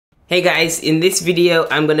Hey guys, in this video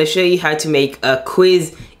I'm going to show you how to make a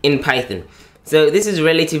quiz in Python. So this is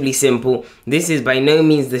relatively simple. This is by no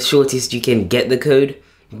means the shortest you can get the code,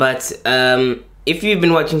 but if you've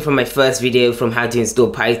been watching from my first video from how to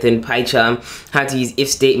install Python, PyCharm, how to use if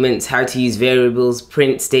statements, how to use variables,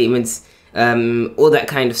 print statements, all that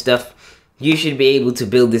kind of stuff, you should be able to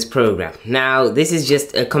build this program. Now this is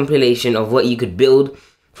just a compilation of what you could build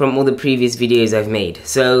from all the previous videos I've made.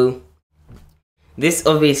 So this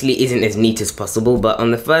obviously isn't as neat as possible, but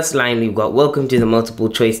on the first line we've got welcome to the multiple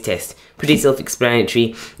choice test. Pretty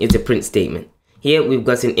self-explanatory. It's a print statement. Here we've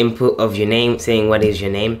got an input of your name, saying what is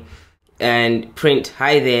your name, and print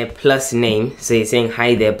hi there plus name. So you're saying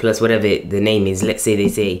hi there plus whatever the name is. Let's say they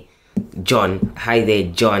say John. Hi there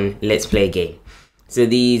John, let's play a game. So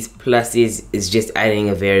these pluses is just adding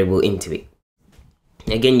a variable into it.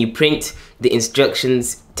 Again, you print the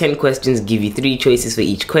instructions. 10 questions, give you 3 choices for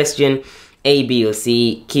each question. A, B, or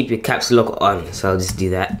C. Keep your caps lock on, so I'll just do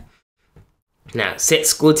that. Now, set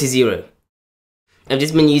score to 0. I've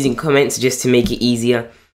just been using comments just to make it easier.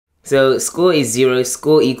 So, score is 0,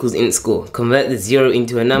 score equals int score. Convert the 0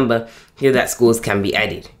 into a number, here that scores can be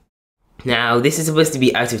added. Now, this is supposed to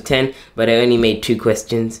be out of 10, but I only made 2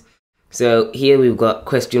 questions. So, here we've got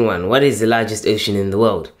question 1. What is the largest ocean in the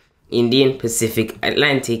world? Indian, Pacific,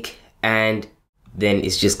 Atlantic, and then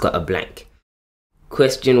it's just got a blank.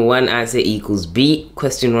 Question 1 answer equals B.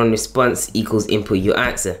 Question 1 response equals input your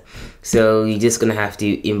answer. So you're just gonna have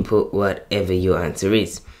to input whatever your answer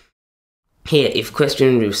is. Here, if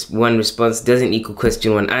question 1 response doesn't equal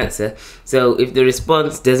question 1 answer, so if the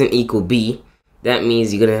response doesn't equal B, that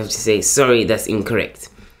means you're gonna have to say sorry, that's incorrect.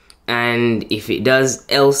 And if it does,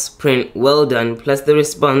 else print well done plus the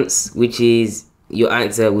response, which is your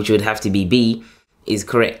answer, which would have to be B, is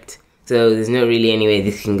correct. So there's not really any way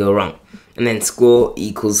this can go wrong. And then score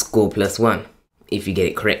equals score plus 1 if you get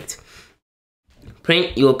it correct.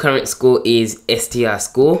 Print your current score is str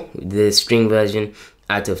score, the string version,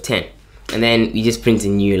 out of 10. And then you just print a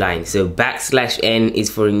new line. So \n is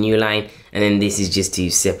for a new line, and then this is just to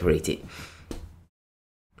separate it.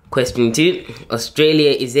 Question 2.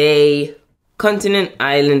 Australia is a continent,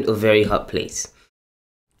 island, or very hot place.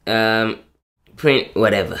 Print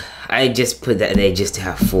whatever. I just put that there just to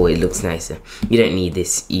have 4. It looks nicer. You don't need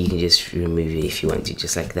this. You can just remove it if you want to,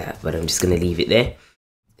 just like that. But I'm just going to leave it there.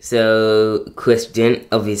 So, question,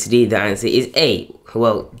 obviously the answer is A.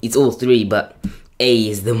 Well, it's all 3, but A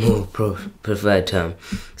is the more preferred term.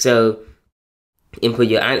 So, input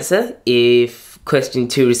your answer. If question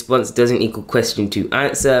 2 response doesn't equal question 2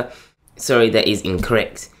 answer, sorry, that is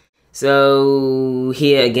incorrect. So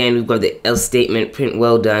here again we've got the else statement, print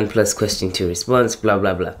well done plus question 2 response, blah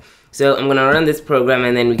blah blah. So I'm gonna run this program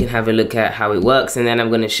and then we can have a look at how it works, and then I'm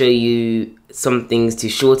gonna show you some things to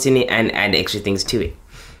shorten it and add extra things to it.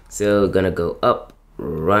 So we're gonna go up,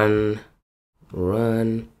 run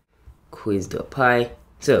quiz.py.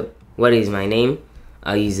 So what is my name?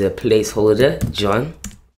 I'll use a placeholder, John.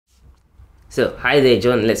 So hi there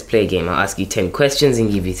John, let's play a game. I'll ask you 10 questions and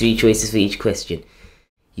give you 3 choices for each question.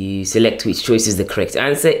 You select which choice is the correct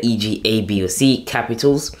answer, e.g. A, B, or C,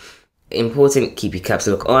 capitals. Important, keep your caps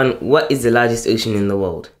lock on. What is the largest ocean in the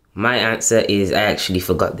world? My answer is, I actually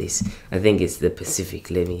forgot this. I think it's the Pacific.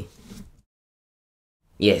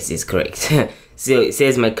 Yes, it's correct. So it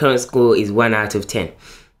says my current score is 1 out of 10.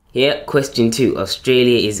 Here, question 2,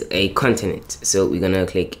 Australia is a continent. So we're gonna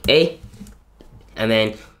click A. And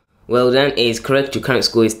then, well done, A is correct. Your current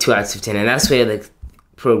score is 2 out of 10. And that's where the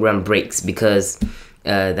program breaks, because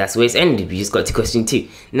that's where it's ended. We just got to question 2.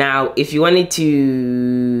 Now, if you wanted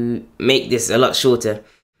to make this a lot shorter,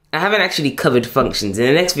 I haven't actually covered functions. In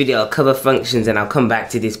the next video, I'll cover functions and I'll come back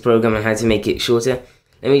to this program and how to make it shorter.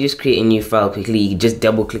 Let me just create a new file quickly. You just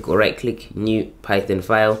double click or right click, new Python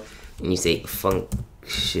file, and you say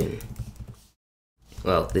function.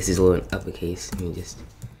 Well, this is all in uppercase. Let me just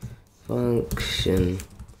function.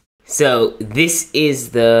 So this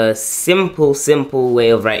is the simple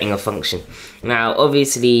way of writing a function. Now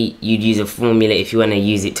obviously you'd use a formula if you want to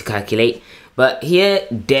use it to calculate, but here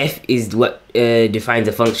def is what defines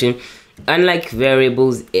a function. Unlike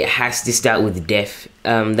variables, it has to start with def.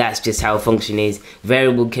 That's just how a function is.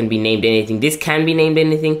 Variable can be named anything. This can be named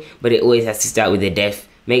anything, but it always has to start with a def.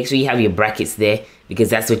 Make sure you have your brackets there, because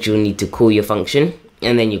that's what you'll need to call your function,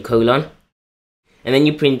 and then your colon, and then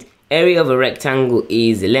you print area of a rectangle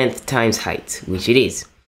is length times height, which it is.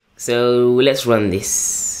 So let's run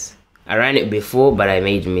this. I ran it before, but I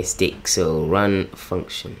made a mistake, so run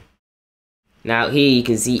function. Now here you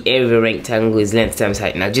can see area of a rectangle is length times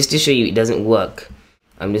height. Now just to show you it doesn't work,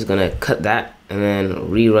 I'm just gonna cut that and then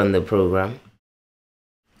rerun the program.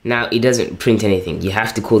 Now it doesn't print anything. You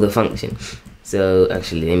have to call the function. So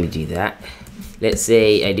actually, let me do that. Let's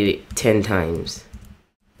say I do it 10 times.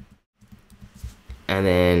 And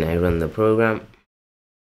then I run the program.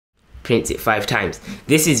 Prints it 5 times.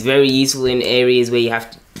 This is very useful in areas where you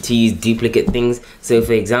have to use duplicate things. So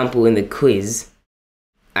for example, in the quiz,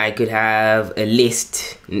 I could have a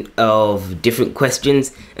list of different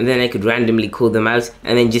questions, and then I could randomly call them out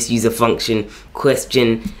and then just use a function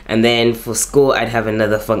question, and then for score I'd have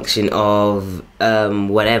another function of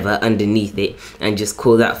whatever underneath it and just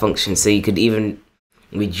call that function. So you could even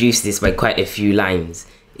reduce this by quite a few lines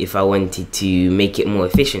if I wanted to make it more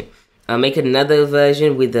efficient. I'll make another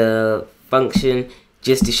version with a function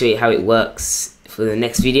just to show you how it works for the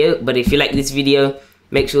next video. But if you like this video,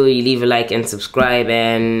 make sure you leave a like and subscribe,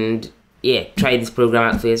 and yeah, try this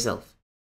program out for yourself.